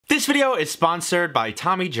This video is sponsored by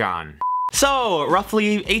Tommy John. So,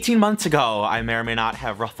 roughly 18 months ago, I may or may not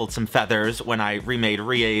have ruffled some feathers when I remade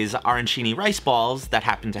Rie's arancini rice balls that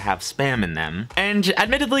happened to have Spam in them. And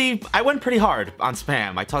admittedly, I went pretty hard on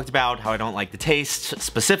Spam. I talked about how I don't like the taste,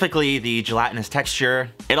 specifically the gelatinous texture.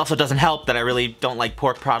 It also doesn't help that I really don't like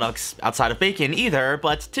pork products outside of bacon either,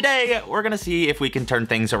 but today we're gonna see if we can turn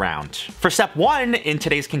things around. For step 1 in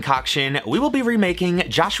today's concoction, we will be remaking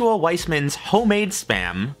Joshua Weissman's homemade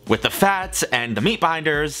Spam with the fat and the meat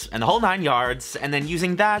binders and the whole 9 yards, and then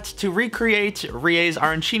using that to recreate Rie's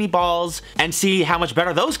arancini balls and see how much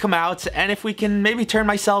better those come out and if we can maybe turn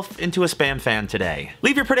myself into a Spam fan today.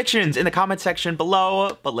 Leave your predictions in the comment section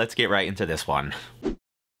below, but let's get right into this one.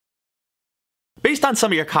 Based on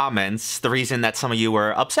some of your comments, the reason that some of you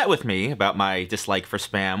were upset with me about my dislike for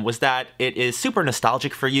Spam was that it is super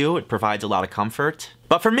nostalgic for you, it provides a lot of comfort.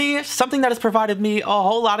 But for me, something that has provided me a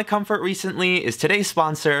whole lot of comfort recently is today's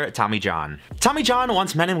sponsor, Tommy John. Tommy John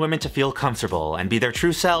wants men and women to feel comfortable and be their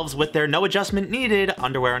true selves with their no adjustment needed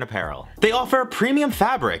underwear and apparel. They offer premium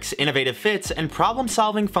fabrics, innovative fits, and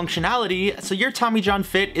problem-solving functionality, so your Tommy John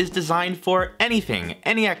fit is designed for anything,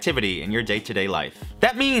 any activity in your day-to-day life.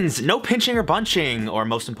 That means no pinching or bunching, or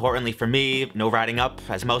most importantly for me, no riding up,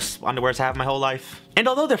 as most underwears have my whole life. And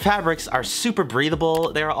although their fabrics are super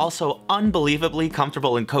breathable, they are also unbelievably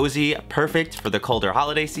comfortable and cozy, perfect for the colder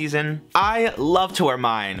holiday season. I love to wear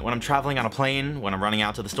mine when I'm traveling on a plane, when I'm running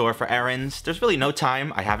out to the store for errands. There's really no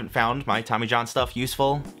time I haven't found my Tommy John stuff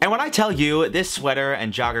useful. And when I tell you this sweater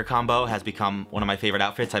and jogger combo has become one of my favorite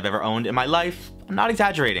outfits I've ever owned in my life, I'm not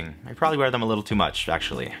exaggerating. I probably wear them a little too much,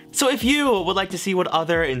 actually. So if you would like to see what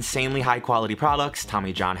other insanely high quality products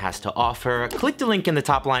Tommy John has to offer, click the link in the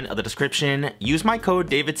top line of the description, use my code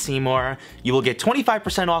DavidSeymour, you will get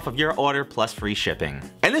 25% off of your order plus free shipping.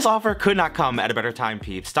 And this offer could not come at a better time,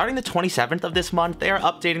 peeps. Starting the 27th of this month, they are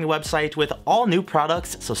updating the website with all new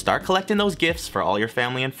products, so start collecting those gifts for all your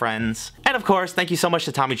family and friends. And of course, thank you so much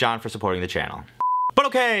to Tommy John for supporting the channel. But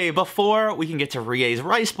okay, before we can get to Rie's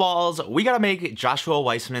rice balls, we gotta make Joshua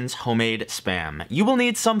Weissman's homemade Spam. You will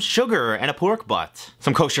need some sugar and a pork butt,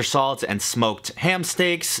 some kosher salt and smoked ham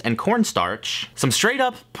steaks and cornstarch, some straight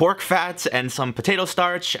up pork fat and some potato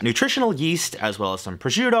starch, nutritional yeast, as well as some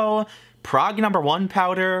prosciutto, Prague No. 1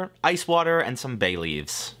 powder, ice water, and some bay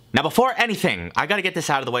leaves. Now before anything, I gotta get this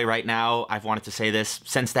out of the way right now. I've wanted to say this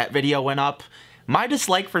since that video went up. My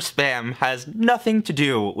dislike for Spam has nothing to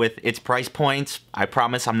do with its price point. I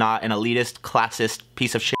promise I'm not an elitist, classist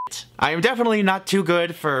piece of shit. I am definitely not too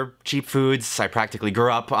good for cheap foods. I practically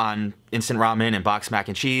grew up on instant ramen and boxed mac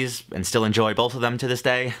and cheese and still enjoy both of them to this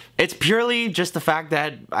day. It's purely just the fact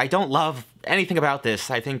that I don't love anything about this.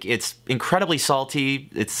 I think it's incredibly salty,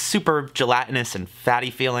 it's super gelatinous and fatty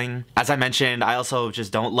feeling. As I mentioned, I also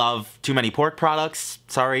just don't love too many pork products.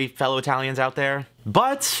 Sorry, fellow Italians out there.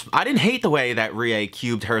 But I didn't hate the way that Rie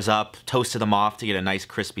cubed hers up, toasted them off to get a nice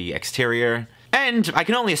crispy exterior. And I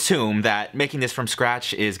can only assume that making this from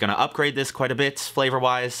scratch is gonna upgrade this quite a bit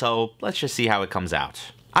flavor-wise, so let's just see how it comes out.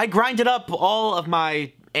 I grinded up all of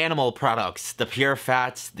my animal products, the pure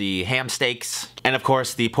fat, the ham steaks, and of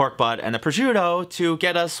course the pork butt and the prosciutto to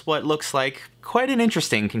get us what looks like quite an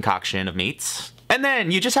interesting concoction of meats. And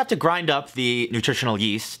then you just have to grind up the nutritional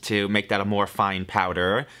yeast to make that a more fine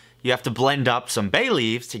powder. You have to blend up some bay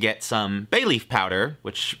leaves to get some bay leaf powder,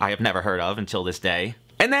 which I have never heard of until this day.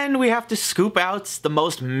 And then we have to scoop out the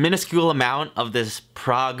most minuscule amount of this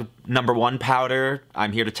Prague No. 1 powder.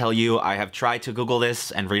 I'm here to tell you I have tried to Google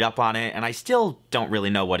this and read up on it, and I still don't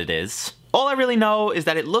really know what it is. All I really know is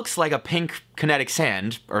that it looks like a pink kinetic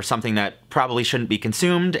sand, or something that probably shouldn't be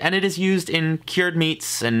consumed, and it is used in cured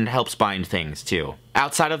meats and helps bind things too.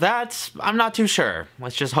 Outside of that, I'm not too sure.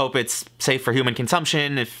 Let's just hope it's safe for human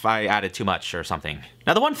consumption if I added too much or something.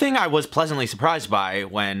 Now the one thing I was pleasantly surprised by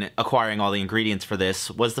when acquiring all the ingredients for this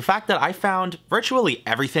was the fact that I found virtually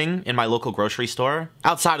everything in my local grocery store.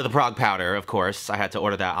 Outside of the Prague powder, of course, I had to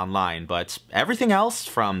order that online, but everything else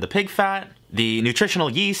from the pig fat, the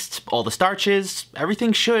nutritional yeast, all the starches,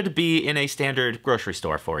 everything should be in a standard grocery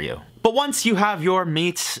store for you. But once you have your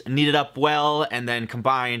meats kneaded up well and then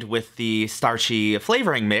combined with the starchy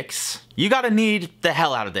flavoring mix, you gotta knead the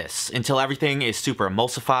hell out of this until everything is super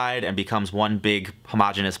emulsified and becomes one big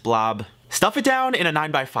homogeneous blob. Stuff it down in a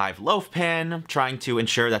 9x5 loaf pan, trying to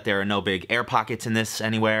ensure that there are no big air pockets in this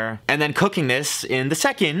anywhere, and then cooking this in the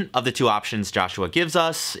second of the two options Joshua gives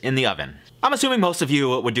us, in the oven. I'm assuming most of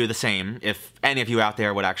you would do the same, if any of you out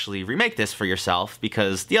there would actually remake this for yourself,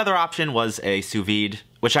 because the other option was a sous vide,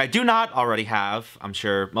 which I do not already have. I'm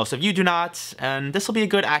sure most of you do not, and this will be a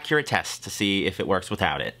good accurate test to see if it works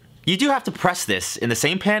without it. You do have to press this in the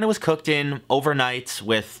same pan it was cooked in overnight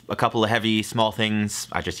with a couple of heavy small things.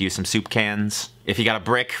 I just used some soup cans. If you got a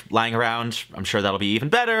brick lying around, I'm sure that'll be even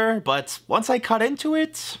better, but once I cut into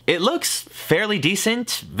it, it looks fairly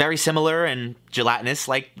decent, very similar and gelatinous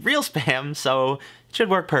like real Spam, so it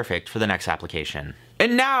should work perfect for the next application.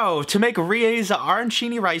 And now, to make Rie's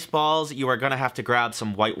arancini rice balls, you are gonna have to grab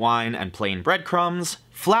some white wine and plain breadcrumbs,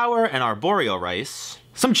 flour and arborio rice,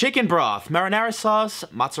 some chicken broth, marinara sauce,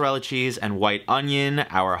 mozzarella cheese, and white onion,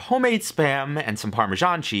 our homemade Spam, and some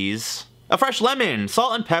Parmesan cheese, a fresh lemon,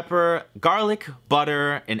 salt and pepper, garlic,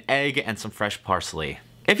 butter, an egg, and some fresh parsley.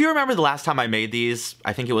 If you remember the last time I made these,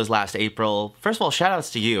 I think it was last April. First of all,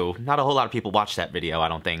 shoutouts to you. Not a whole lot of people watched that video, I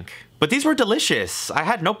don't think. But these were delicious. I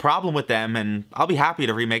had no problem with them, and I'll be happy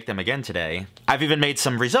to remake them again today. I've even made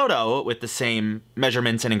some risotto with the same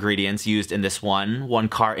measurements and ingredients used in this one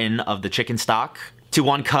carton of the chicken stock, to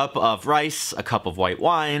 1 cup of rice, a cup of white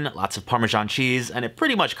wine, lots of Parmesan cheese, and it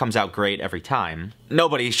pretty much comes out great every time.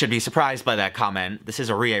 Nobody should be surprised by that comment. This is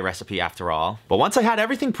a Rie recipe after all. But once I had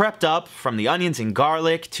everything prepped up, from the onions and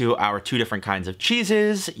garlic to our 2 different kinds of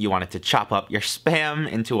cheeses, you wanted to chop up your Spam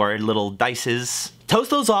into our little dices.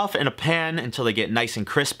 Toast those off in a pan until they get nice and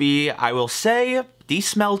crispy. I will say, these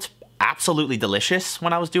smelled absolutely delicious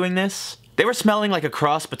when I was doing this. They were smelling like a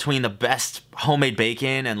cross between the best homemade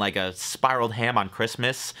bacon and like a spiraled ham on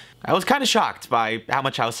Christmas. I was kind of shocked by how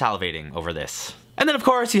much I was salivating over this. And then of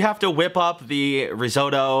course you have to whip up the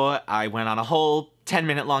risotto. I went on a whole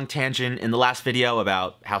 10-minute long tangent in the last video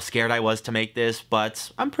about how scared I was to make this,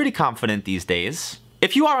 but I'm pretty confident these days.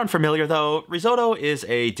 If you are unfamiliar though, risotto is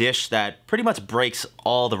a dish that pretty much breaks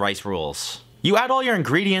all the rice rules. You add all your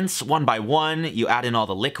ingredients one by one, you add in all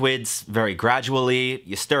the liquids very gradually,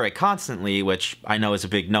 you stir it constantly, which I know is a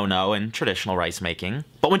big no-no in traditional rice making.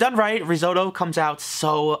 But when done right, risotto comes out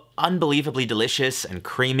so unbelievably delicious and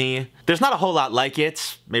creamy. There's not a whole lot like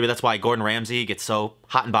it. Maybe that's why Gordon Ramsay gets so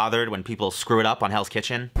hot and bothered when people screw it up on Hell's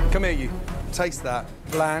Kitchen. Come here, you. Taste that.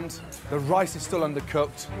 Bland. The rice is still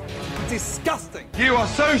undercooked. Disgusting. You are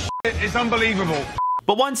so shit, it's unbelievable.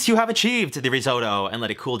 But once you have achieved the risotto and let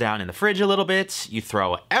it cool down in the fridge a little bit, you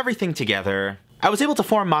throw everything together. I was able to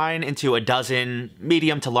form mine into a dozen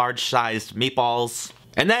medium to large sized meatballs.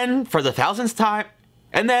 And then for the thousandth time,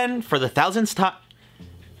 and then for the thousandth time,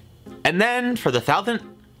 and then for the thousandths,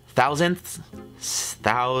 and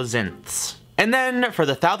then for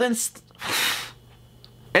the thousandth,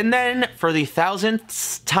 and then for the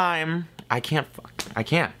thousandth time, I can't.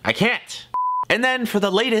 And then for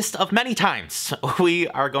the latest of many times, we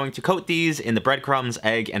are going to coat these in the breadcrumbs,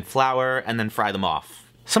 egg, and flour, and then fry them off.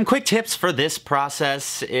 Some quick tips for this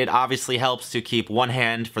process. It obviously helps to keep one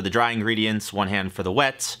hand for the dry ingredients, one hand for the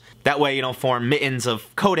wet. That way you don't form mittens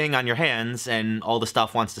of coating on your hands and all the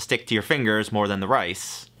stuff wants to stick to your fingers more than the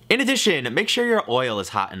rice. In addition, make sure your oil is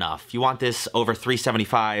hot enough. You want this over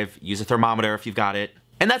 375, use a thermometer if you've got it.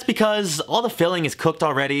 And that's because all the filling is cooked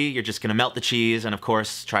already, you're just gonna melt the cheese and of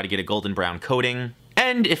course try to get a golden brown coating.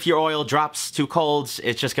 And if your oil drops too cold,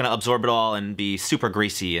 it's just gonna absorb it all and be super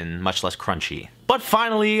greasy and much less crunchy. But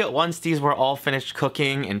finally, once these were all finished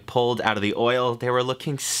cooking and pulled out of the oil, they were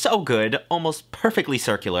looking so good, almost perfectly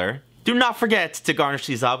circular. Do not forget to garnish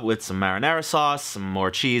these up with some marinara sauce, some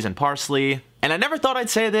more cheese and parsley. And I never thought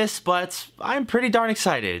I'd say this, but I'm pretty darn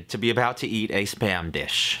excited to be about to eat a Spam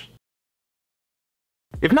dish.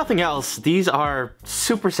 If nothing else, these are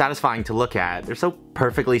super satisfying to look at. They're so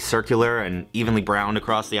perfectly circular and evenly browned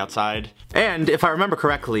across the outside. And if I remember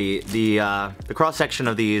correctly, the cross-section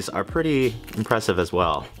of these are pretty impressive as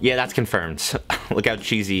well. Yeah, that's confirmed. Look how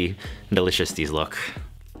cheesy and delicious these look.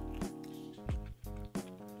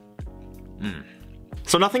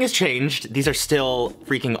 So nothing has changed. These are still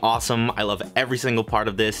freaking awesome. I love every single part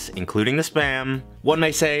of this, including the Spam. One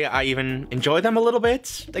may say I even enjoy them a little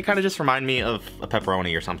bit. They kind of just remind me of a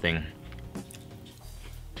pepperoni or something.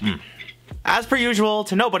 As per usual,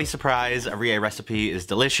 to nobody's surprise, a Rie recipe is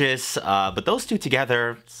delicious, but those two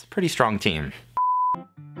together, it's a pretty strong team.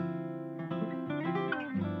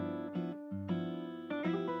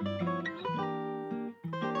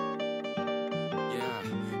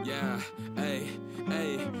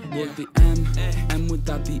 With the M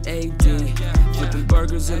without the AD. Flipping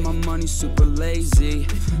burgers and my money super lazy.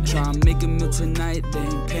 Try and make a meal tonight, they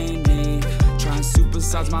ain't paying me. Try and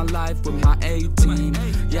supersize my life with my A-team.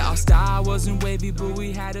 Yeah, our style wasn't wavy, but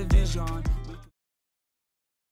we had a vision.